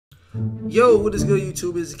Yo, what is good,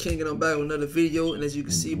 YouTube? It's the King and I'm back with another video. And as you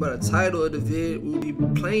can see by the title of the vid, we will be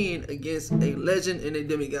playing against a legend and a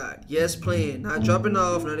demigod. Yes, playing, not dropping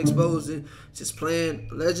off, not exposing, just playing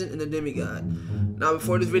a legend and a demigod. Now,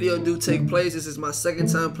 before this video do take place, this is my second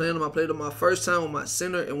time playing him. I played him my first time with my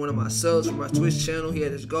center and one of my subs from my Twitch channel. He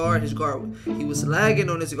had his guard. He was lagging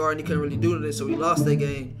on his guard and he couldn't really do anything, so he lost that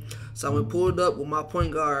game. So I went pulled up with my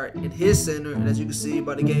point guard in his center, and as you can see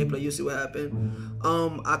by the gameplay, you'll see what happened.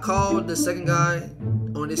 I called the second guy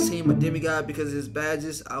on this team a demigod because of his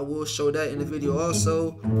badges. I will show that in the video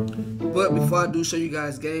also. But before I do show you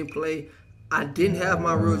guys gameplay, I didn't have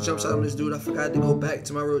my real jump shot on this dude. I forgot to go back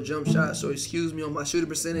to my real jump shot, so excuse me on my shooting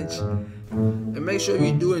percentage. And make sure if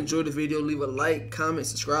you do enjoy the video, leave a like, comment,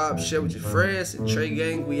 subscribe, share with your friends. And Trey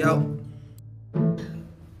gang, we out.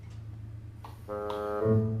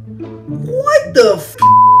 What the f?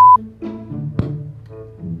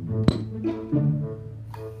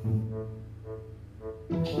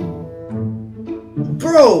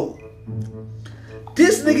 Bro,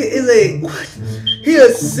 this nigga is a what? He a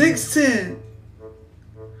 6'10".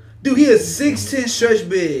 Dude, he a 6'10" stretch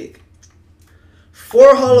big.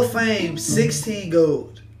 4 Hall of Fame, 16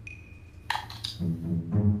 gold.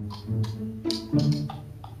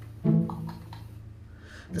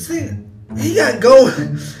 This thing, he got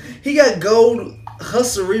gold. He got gold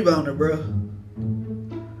hustle rebounder, bro.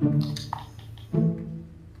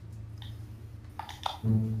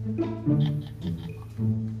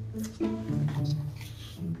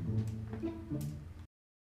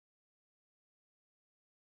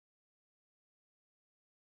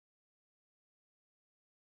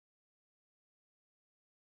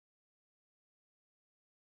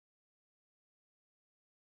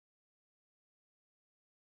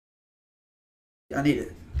 I need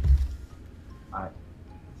it. Alright.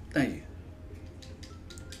 Thank you.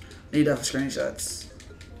 Need that for screenshots.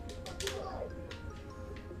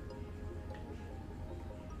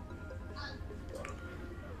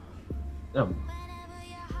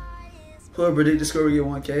 Whoever predict the score will get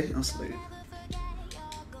 1K. I'm sleeping.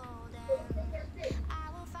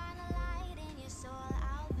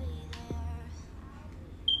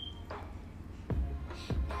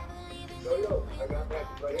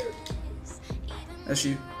 That's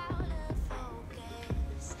you.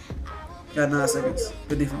 Got 9 seconds.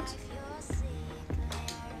 Good defense.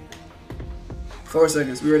 4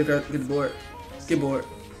 seconds. We ready to get the board. Get bored.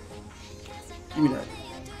 Give me that.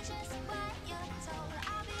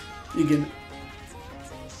 You getting it.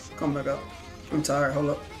 Come back up. I'm tired.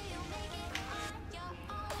 Hold up.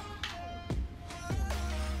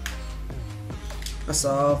 That's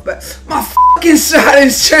off. Back. My fucking shot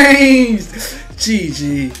has changed.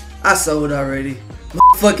 GG. I sold already. My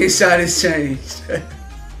fucking shot has changed.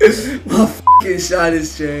 My fucking shot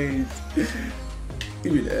has changed.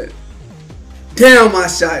 Give me that. Damn, my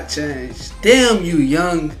shot changed. Damn you,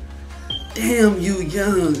 young. Damn you,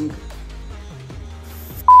 young.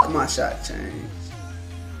 Fuck, my shot changed.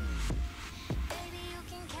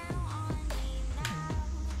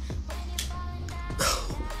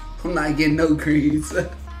 I'm not getting no greens.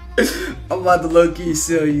 I'm about to low-key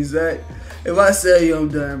sell you, Zack. If I sell you, I'm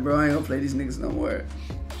done, bro. I ain't gonna play these niggas no more.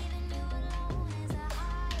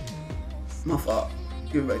 My fault.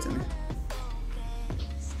 Give it back to me.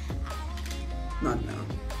 Not now.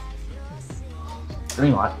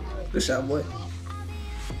 Green light. Good shot, boy.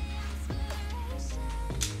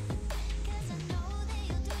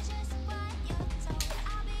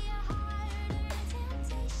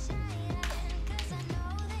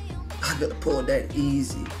 I gotta pull that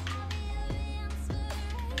easy.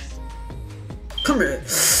 Come here.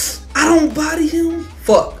 I don't body him.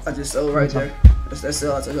 Fuck. I just sold right there. That's that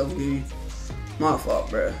sell I took over you. My fault,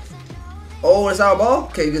 bro. Oh, that's our ball?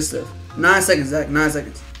 Okay, good stuff. 9 seconds, Zack. 9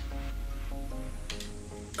 seconds.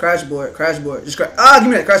 Crash board. Crash board. Just crash. Ah, give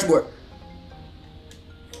me that. Crash board.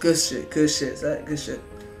 Good shit. Good shit, Zack. Good shit.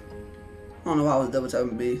 I don't know why I was double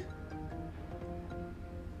tapping B.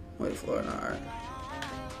 Wait for it. Alright.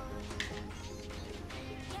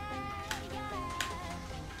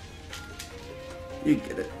 You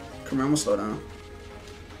get it. Come here, I'm gonna slow down.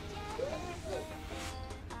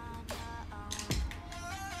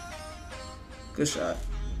 Good shot.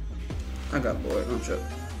 I got bored. Don't trip.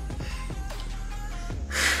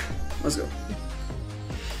 Let's go.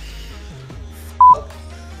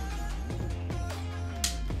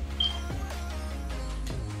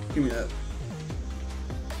 Give me that.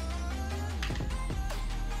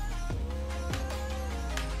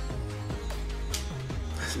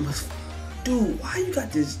 Dude, why you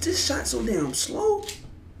got this shot so damn slow?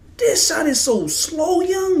 This shot is so slow,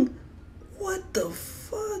 young. What the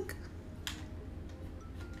fuck?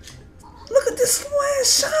 this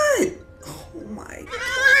last shot. Oh my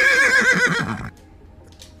god.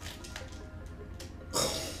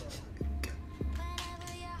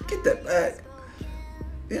 Get that back.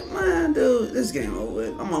 Yeah, man, dude, this game over with.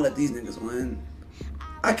 I'm gonna let these niggas win.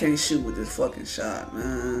 I can't shoot with this fucking shot,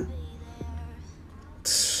 man.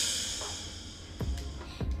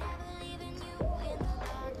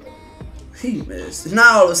 He missed.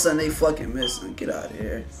 Now all of a sudden they fucking missing. Get out of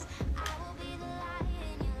here.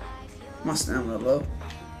 My stamina low.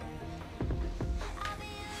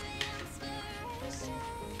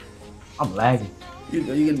 I'm lagging. You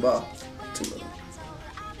go. You getting the ball. Too low.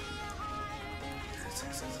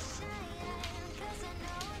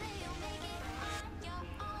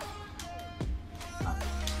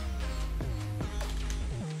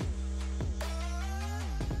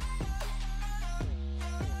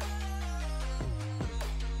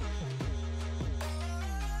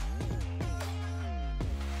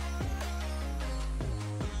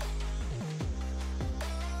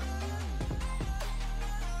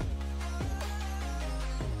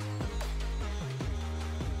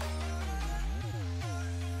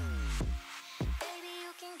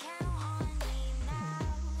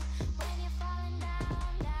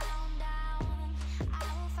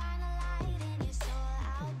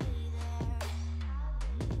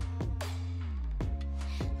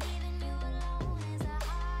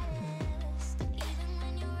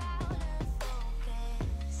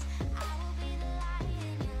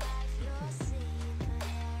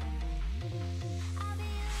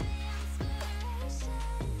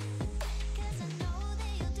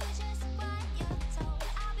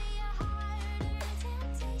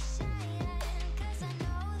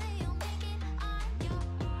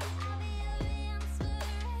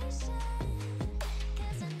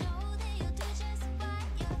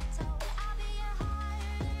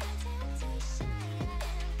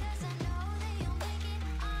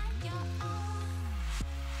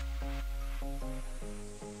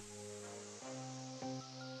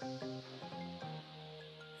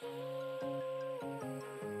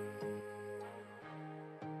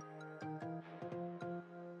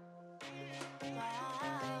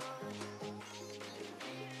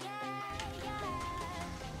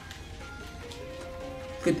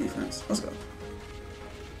 Good defense. Let's go.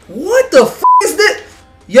 What the f is this?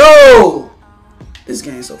 Yo! This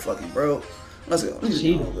game's so fucking broke. Let's go. Let's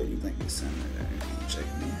Cheating. what you think this time? Check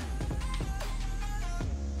me.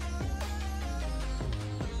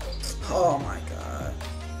 Oh my god.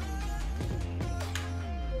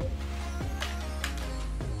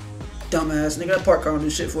 Dumbass nigga, that park car don't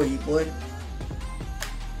do shit for you, boy.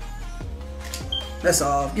 That's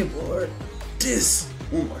off. Get bored. This.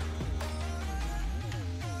 One more.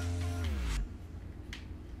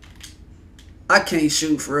 I can't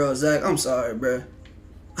shoot for real, Zach. I'm sorry, bro.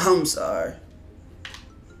 I'm sorry.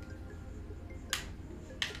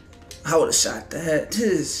 I would have shot that.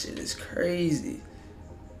 This shit is crazy.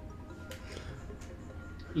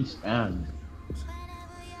 He's down.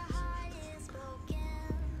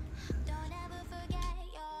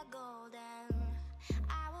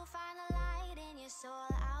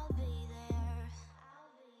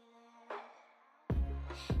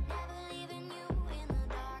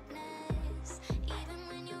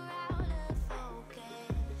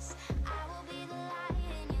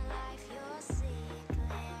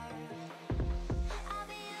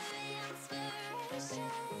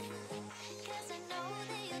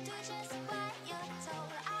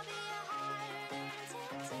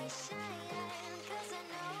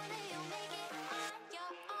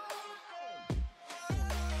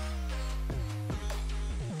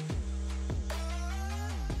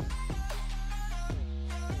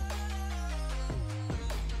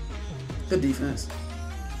 Good defense.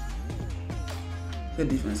 Good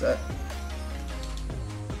defense, Zack.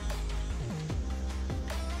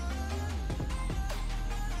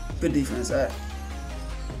 Good defense, Zack.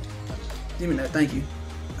 Give me that, thank you.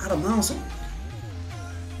 Out of bounds on me.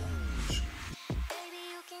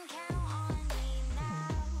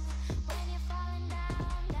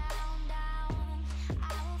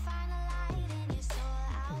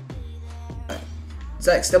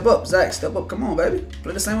 Zack, step up. Zack, step up. Come on, baby.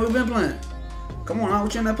 Play the same way we've been playing. Come on,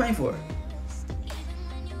 what you in that paint for?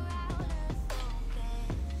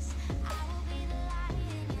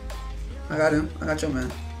 I got him. I got your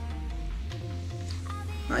man.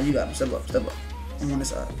 Nah, you got him. Step up. Step up. I'm on this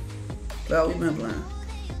side. Play how we've been playing.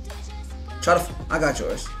 Try to. I got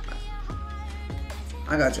yours.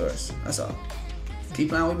 I got yours. That's all. Keep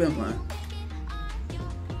playing how we've been playing.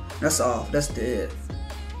 That's off. That's dead.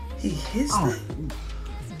 He hits that.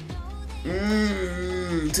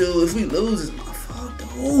 Dude, if we lose, it's my fault though.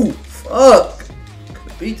 Oh, fuck.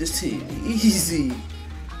 Could've beat this team easy.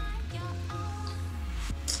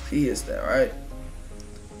 He is that, right?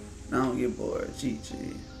 Now I don't get bored.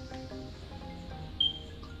 GG.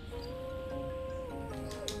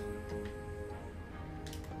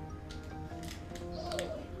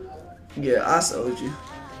 Yeah, I sold you.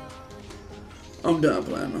 I'm done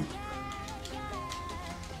playing them.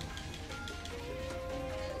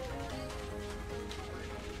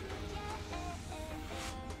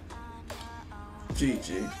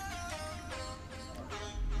 GG.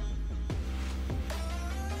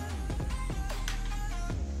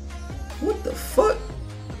 What the fuck?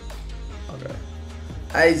 Okay.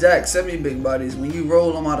 Hey, Zack, send me big bodies. When you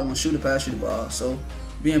roll them out, I'm gonna shoot it past you the ball. So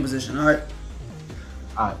be in position, alright?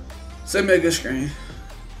 Alright. Send me a good screen.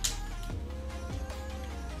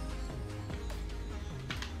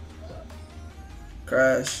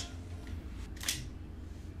 Crash.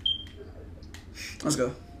 Let's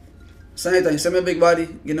go. Same thing. Send me a big body.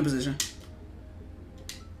 Get in a position.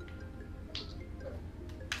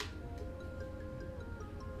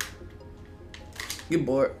 Get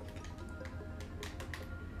bored.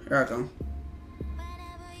 Here I come.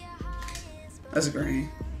 That's a green.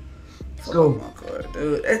 Let's go. My card,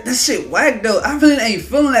 dude. That shit whack though. I really ain't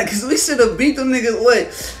feeling that because we should have beat them niggas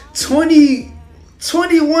what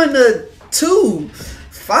 21 to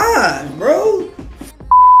 2-5, bro.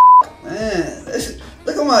 Man,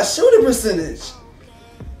 look at my shooting percentage.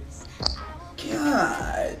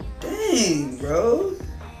 God dang, bro.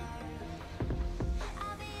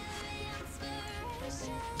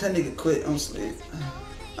 That nigga quit. I'm sleep.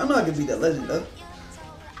 I know I can beat that legend though.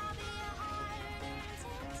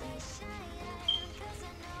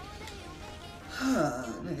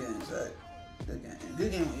 Good game, Zack. Good game.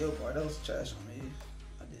 Good game on your part. That was trash on me.